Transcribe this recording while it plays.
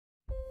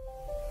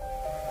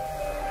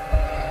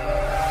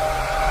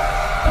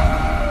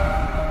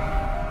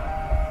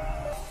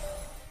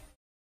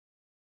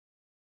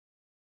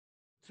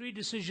Three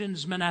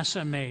decisions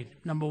Manasseh made.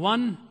 Number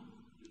one,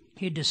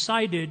 he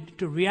decided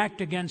to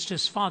react against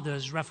his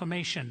father's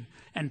reformation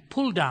and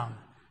pull down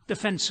the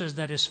fences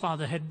that his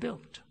father had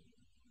built.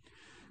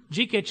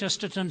 G.K.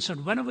 Chesterton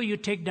said, whenever you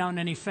take down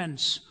any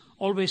fence,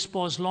 always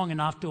pause long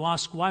enough to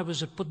ask, why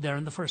was it put there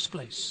in the first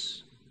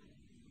place?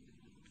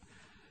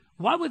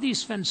 Why were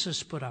these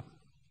fences put up?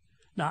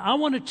 Now, I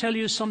want to tell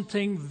you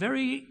something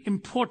very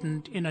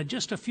important in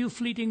just a few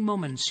fleeting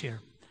moments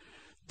here.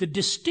 The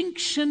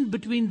distinction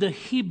between the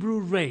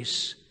Hebrew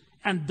race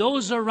and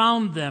those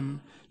around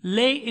them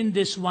lay in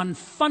this one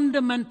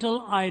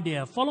fundamental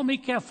idea. Follow me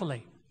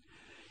carefully.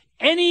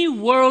 Any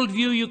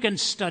worldview you can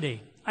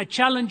study, I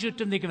challenge you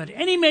to think of it,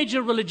 any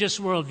major religious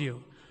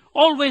worldview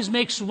always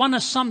makes one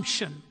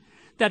assumption,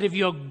 that if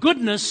your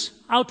goodness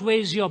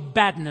outweighs your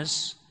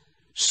badness,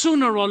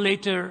 sooner or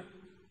later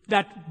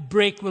that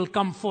break will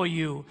come for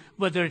you,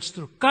 whether it's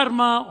through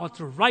karma or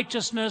through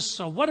righteousness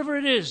or whatever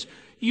it is.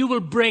 You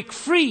will break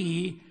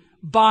free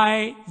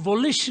by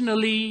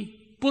volitionally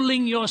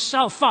pulling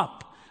yourself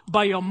up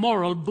by your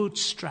moral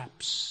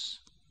bootstraps.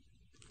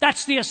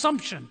 That's the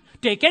assumption.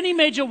 Take any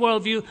major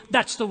worldview,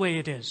 that's the way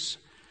it is.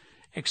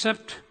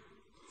 Except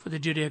for the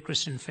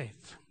Judeo-Christian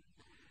faith.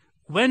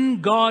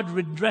 When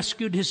God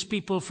rescued his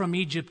people from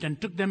Egypt and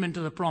took them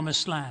into the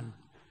promised land,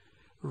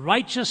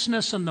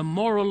 righteousness and the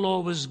moral law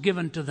was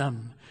given to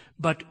them,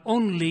 but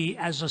only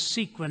as a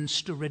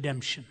sequence to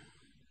redemption.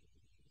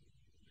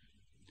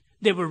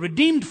 They were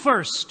redeemed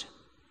first,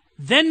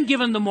 then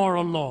given the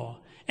moral law,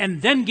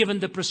 and then given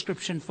the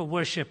prescription for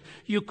worship.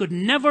 You could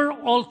never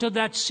alter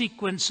that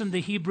sequence in the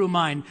Hebrew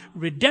mind.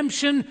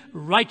 Redemption,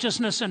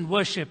 righteousness, and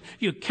worship.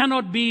 You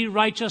cannot be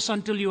righteous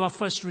until you are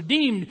first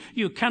redeemed.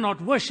 You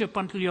cannot worship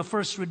until you're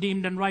first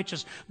redeemed and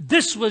righteous.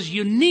 This was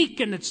unique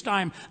in its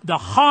time. The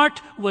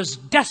heart was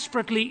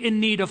desperately in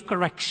need of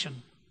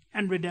correction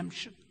and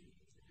redemption.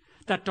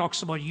 That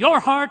talks about your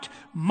heart,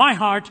 my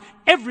heart,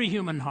 every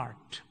human heart.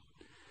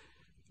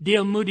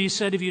 D.L. Moody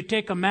said, if you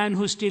take a man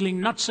who's stealing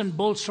nuts and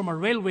bolts from a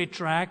railway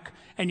track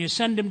and you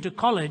send him to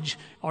college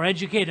or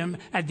educate him,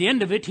 at the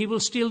end of it, he will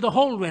steal the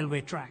whole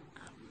railway track.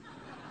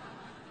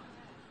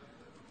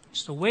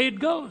 It's the way it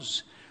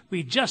goes.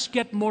 We just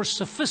get more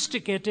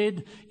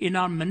sophisticated in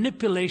our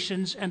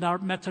manipulations and our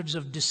methods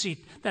of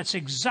deceit. That's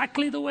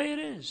exactly the way it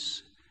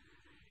is.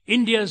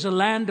 India is a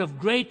land of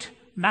great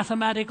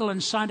mathematical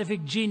and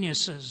scientific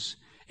geniuses,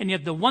 and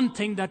yet the one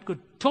thing that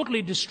could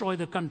totally destroy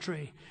the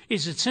country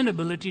is its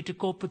inability to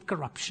cope with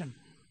corruption.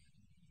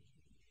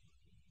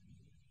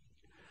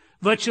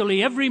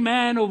 Virtually every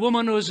man or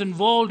woman who is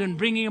involved in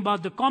bringing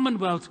about the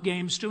Commonwealth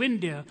Games to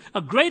India, a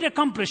great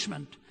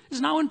accomplishment,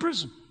 is now in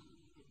prison.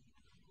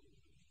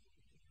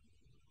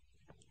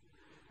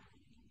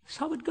 That's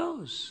how it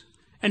goes.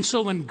 And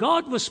so when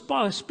God was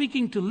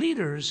speaking to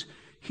leaders,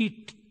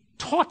 he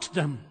taught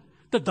them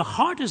that the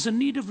heart is in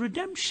need of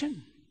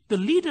redemption. The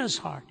leader's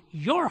heart,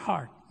 your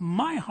heart,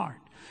 my heart.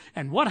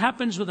 And what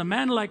happens with a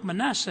man like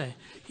Manasseh?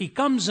 He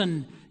comes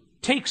and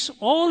takes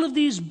all of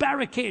these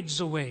barricades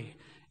away.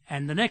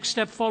 And the next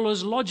step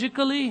follows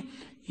logically.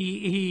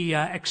 He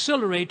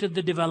accelerated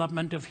the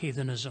development of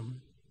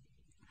heathenism.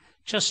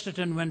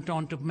 Chesterton went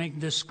on to make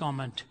this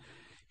comment.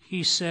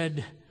 He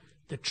said,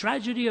 the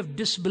tragedy of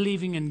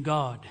disbelieving in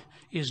God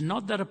is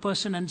not that a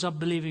person ends up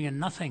believing in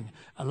nothing.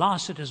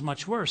 Alas, it is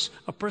much worse.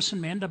 A person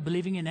may end up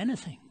believing in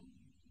anything.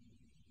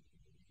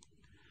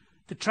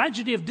 The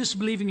tragedy of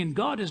disbelieving in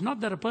God is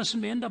not that a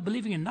person may end up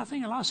believing in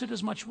nothing. Alas, it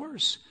is much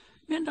worse.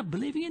 May end up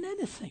believing in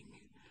anything.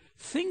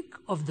 Think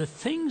of the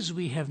things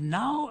we have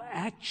now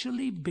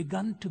actually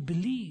begun to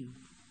believe.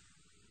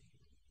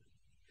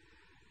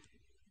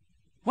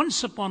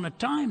 Once upon a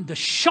time, the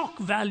shock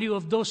value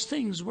of those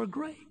things were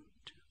great.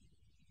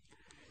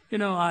 You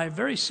know, I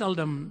very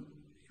seldom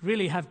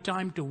really have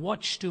time to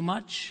watch too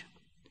much.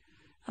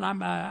 And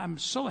I'm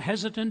so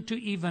hesitant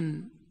to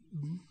even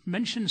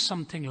mention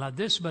something like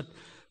this, but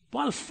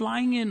while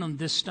flying in on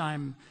this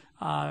time,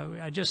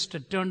 I just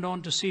turned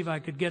on to see if I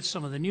could get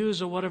some of the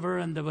news or whatever,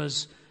 and there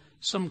was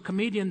some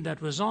comedian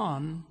that was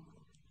on.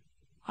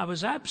 I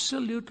was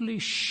absolutely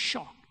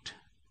shocked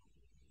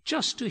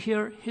just to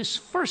hear his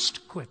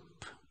first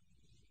quip.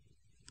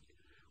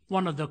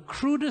 One of the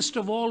crudest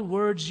of all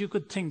words you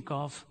could think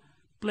of,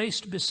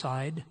 placed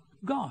beside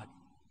God.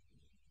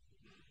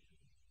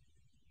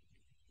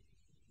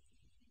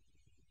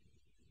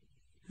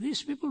 Do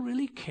these people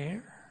really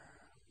care?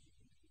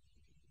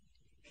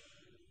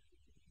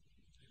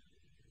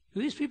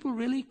 Do these people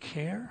really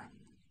care?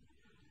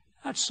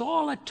 That's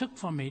all it took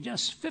for me,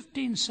 just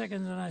 15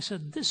 seconds, and I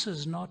said, this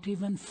is not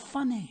even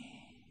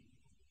funny.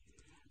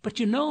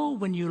 But you know,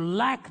 when you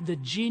lack the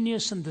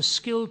genius and the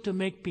skill to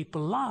make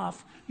people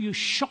laugh, you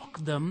shock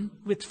them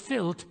with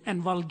filth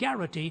and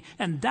vulgarity,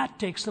 and that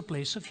takes the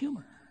place of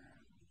humor.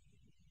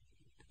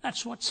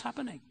 That's what's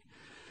happening.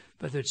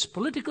 whether it's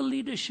political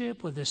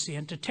leadership, whether it's the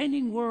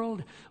entertaining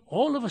world,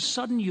 all of a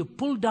sudden you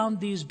pull down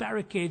these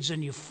barricades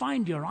and you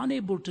find you're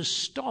unable to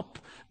stop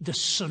the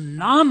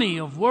tsunami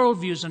of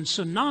worldviews and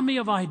tsunami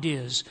of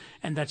ideas.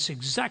 And that's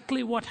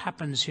exactly what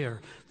happens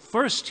here.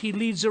 First, he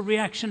leads a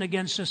reaction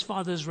against his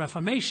father's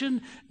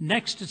Reformation.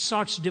 Next, it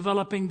starts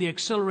developing the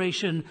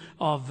acceleration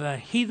of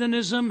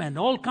heathenism and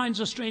all kinds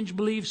of strange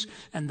beliefs.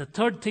 And the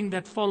third thing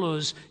that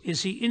follows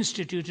is he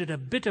instituted a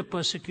bitter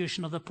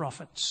persecution of the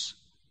prophets.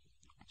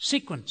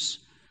 Sequence.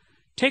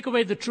 Take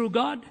away the true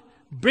God,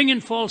 bring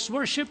in false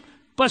worship,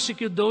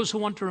 persecute those who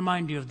want to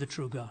remind you of the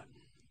true God.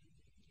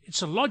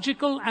 It's a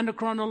logical and a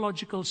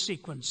chronological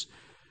sequence.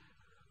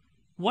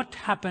 What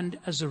happened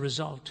as a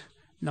result?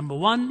 Number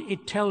one,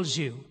 it tells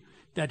you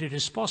that it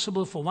is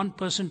possible for one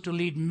person to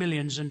lead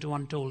millions into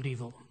untold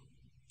evil.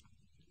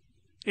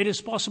 It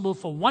is possible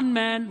for one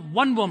man,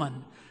 one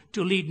woman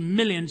to lead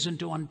millions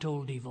into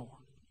untold evil.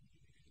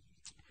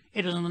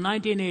 It is in the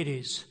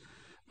 1980s,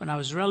 when I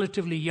was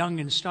relatively young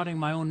and starting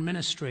my own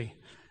ministry,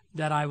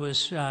 that I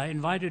was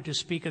invited to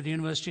speak at the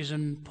universities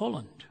in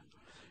Poland.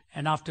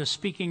 And after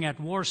speaking at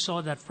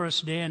Warsaw that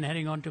first day and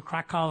heading on to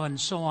Krakow and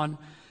so on,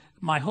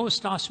 my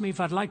host asked me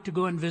if I'd like to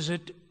go and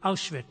visit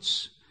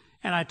Auschwitz.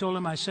 And I told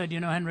him, I said,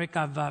 Henrik,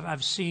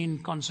 I've seen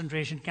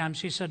concentration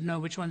camps. He said, no,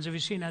 which ones have you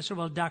seen? I said,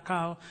 well,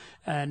 Dachau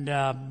and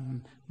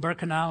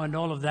Birkenau and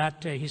all of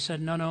that. He said,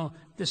 no,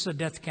 this is a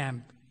death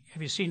camp.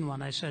 Have you seen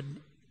one? I said,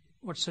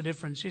 what's the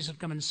difference? He said,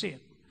 come and see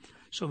it.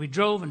 So we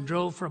drove and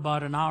drove for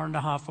about an hour and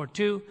a half or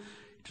two.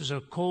 It was a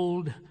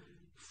cold,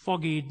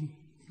 foggy,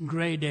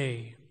 gray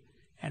day.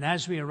 And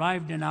as we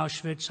arrived in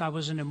Auschwitz, I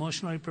wasn't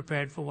emotionally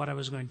prepared for what I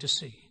was going to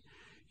see.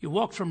 You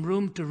walk from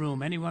room to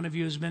room. Any one of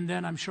you has been there,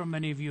 and I'm sure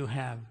many of you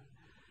have.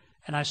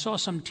 And I saw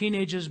some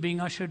teenagers being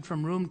ushered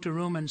from room to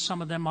room, and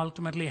some of them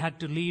ultimately had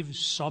to leave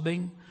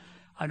sobbing.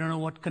 I don't know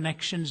what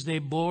connections they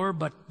bore,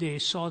 but they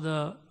saw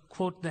the,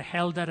 quote, the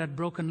hell that had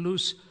broken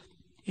loose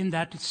in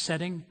that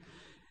setting.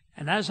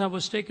 And as I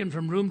was taken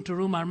from room to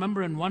room, I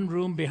remember in one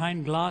room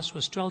behind glass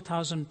was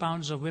 12,000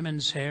 pounds of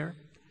women's hair.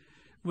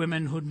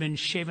 Women who'd been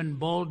shaven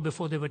bald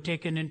before they were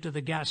taken into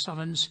the gas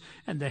ovens,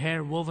 and the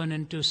hair woven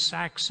into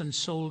sacks and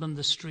sold on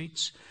the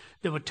streets.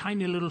 There were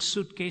tiny little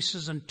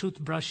suitcases and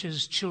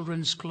toothbrushes,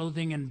 children's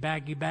clothing and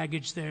baggy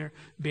baggage there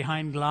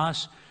behind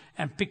glass,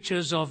 and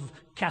pictures of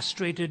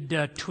castrated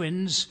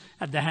twins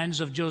at the hands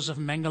of Joseph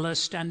Mengele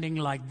standing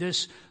like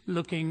this,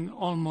 looking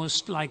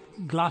almost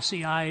like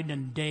glassy-eyed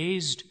and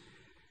dazed.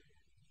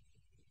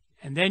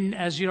 And then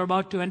as you're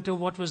about to enter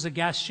what was the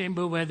gas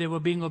chamber where they were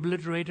being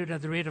obliterated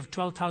at the rate of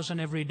 12,000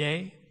 every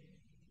day,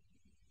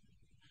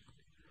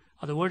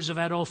 are the words of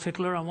Adolf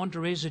Hitler, I want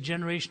to raise a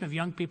generation of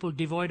young people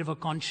devoid of a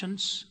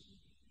conscience,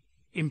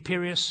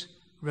 imperious,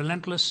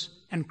 relentless,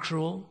 and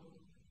cruel.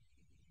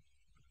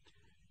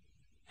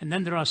 And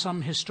then there are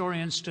some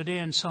historians today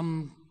and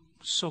some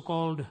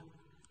so-called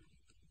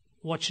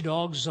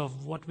watchdogs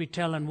of what we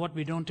tell and what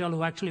we don't tell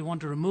who actually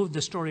want to remove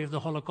the story of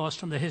the Holocaust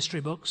from the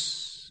history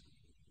books,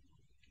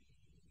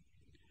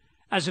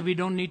 as if we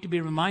don't need to be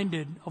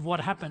reminded of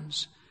what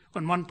happens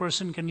when one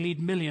person can lead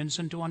millions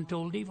into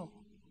untold evil.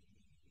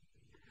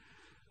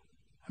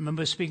 I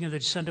remember speaking at the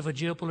Center for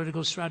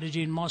Geopolitical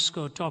Strategy in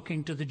Moscow,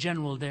 talking to the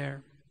general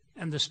there,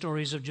 and the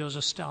stories of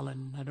Joseph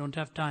Stalin. I don't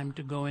have time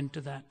to go into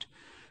that.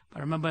 But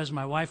I remember as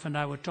my wife and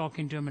I were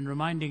talking to him and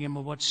reminding him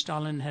of what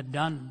Stalin had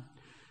done,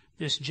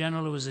 this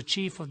general who was the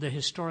chief of the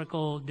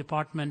historical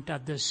department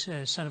at this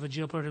Center for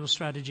Geopolitical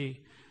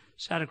Strategy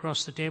sat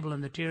across the table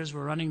and the tears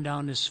were running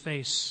down his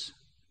face.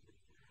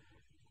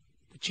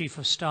 The chief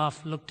of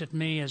staff looked at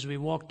me as we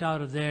walked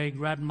out of there. He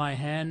grabbed my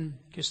hand,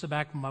 kissed the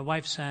back of my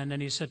wife's hand,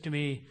 and he said to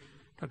me,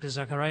 Dr.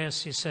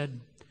 Zacharias, he said,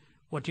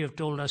 what you have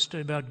told us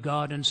about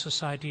God and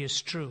society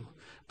is true,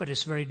 but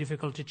it's very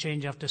difficult to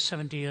change after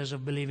 70 years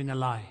of believing a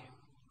lie.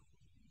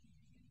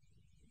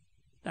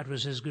 That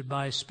was his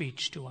goodbye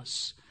speech to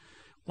us.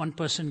 One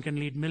person can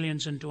lead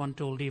millions into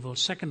untold evil.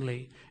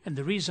 Secondly, and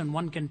the reason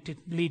one can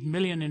lead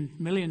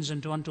millions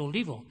into untold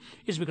evil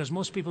is because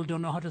most people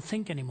don't know how to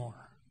think anymore.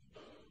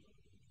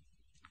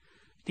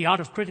 The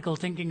art of critical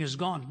thinking is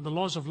gone. The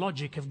laws of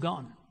logic have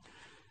gone.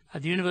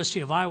 At the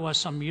University of Iowa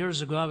some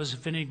years ago, I was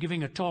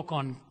giving a talk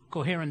on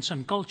coherence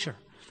and culture.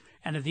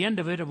 And at the end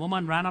of it, a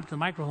woman ran up to the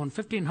microphone,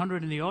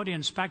 1,500 in the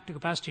audience, packed to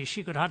capacity.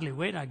 She could hardly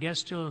wait, I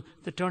guess, till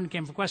the turn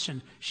came for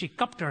questions. She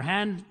cupped her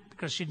hand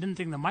because she didn't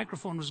think the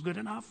microphone was good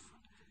enough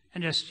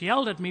and just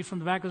yelled at me from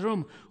the back of the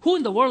room, who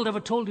in the world ever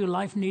told you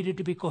life needed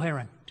to be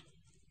coherent?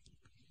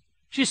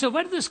 She said,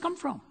 where did this come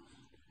from?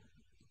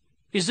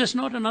 Is this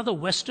not another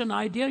Western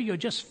idea? You're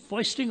just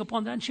foisting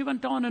upon that. And she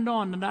went on.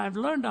 And I've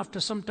learned after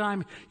some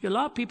time, you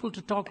allow people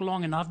to talk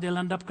long enough, they'll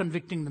end up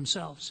convicting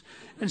themselves.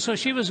 And so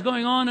she was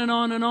going on and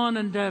on and on.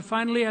 And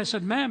finally I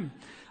said, ma'am,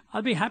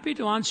 I'll be happy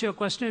to answer your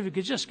question. If you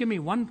could just give me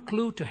one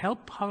clue to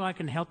help, how I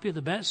can help you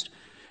the best.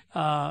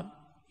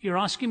 You're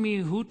asking me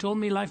who told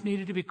me life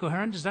needed to be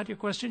coherent. Is that your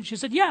question? She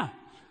said, yeah.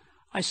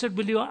 I said,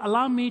 will you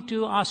allow me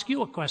to ask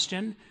you a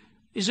question?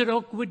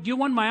 Would you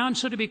want my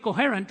answer to be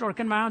coherent or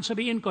can my answer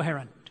be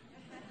incoherent?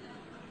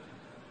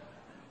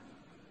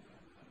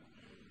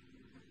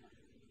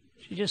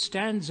 She just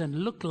stands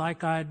and looked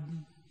like I'd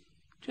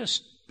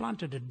just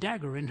planted a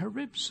dagger in her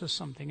ribs or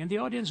something. And the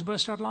audience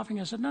burst out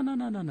laughing. I said, no.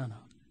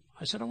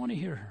 I said, I want to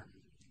hear her.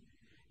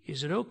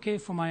 Is it okay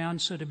for my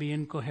answer to be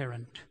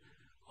incoherent?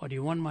 Or do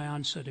you want my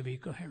answer to be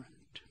coherent?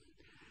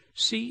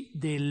 See,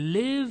 they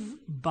live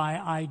by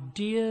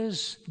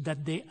ideas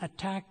that they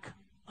attack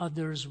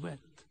others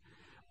with.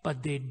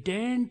 But they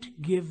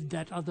daren't give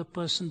that other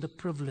person the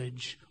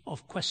privilege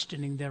of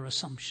questioning their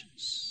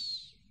assumptions.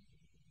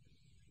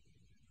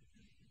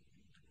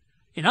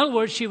 In other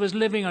words, she was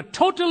living a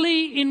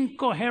totally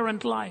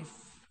incoherent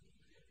life.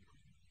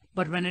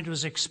 But when it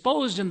was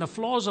exposed in the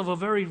flaws of her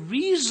very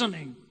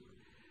reasoning,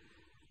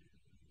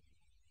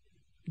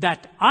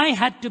 that I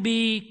had to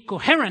be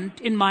coherent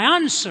in my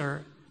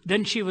answer,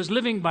 then she was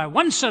living by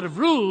one set of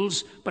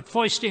rules, but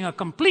foisting a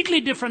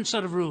completely different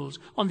set of rules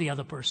on the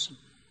other person.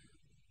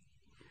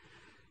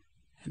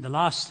 And the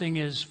last thing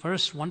is,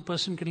 first, one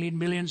person can lead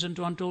millions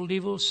into untold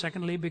evil.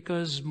 Secondly,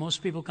 because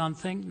most people can't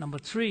think. Number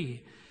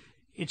three,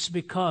 it's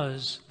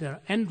because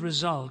their end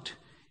result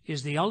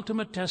is the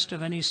ultimate test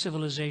of any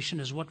civilization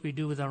is what we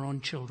do with our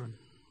own children.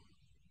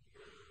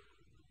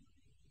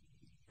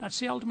 That's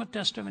the ultimate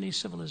test of any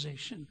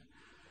civilization.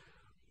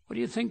 What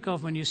do you think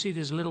of when you see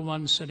these little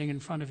ones sitting in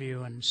front of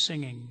you and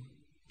singing,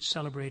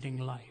 celebrating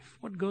life?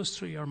 What goes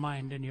through your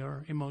mind and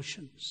your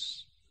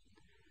emotions?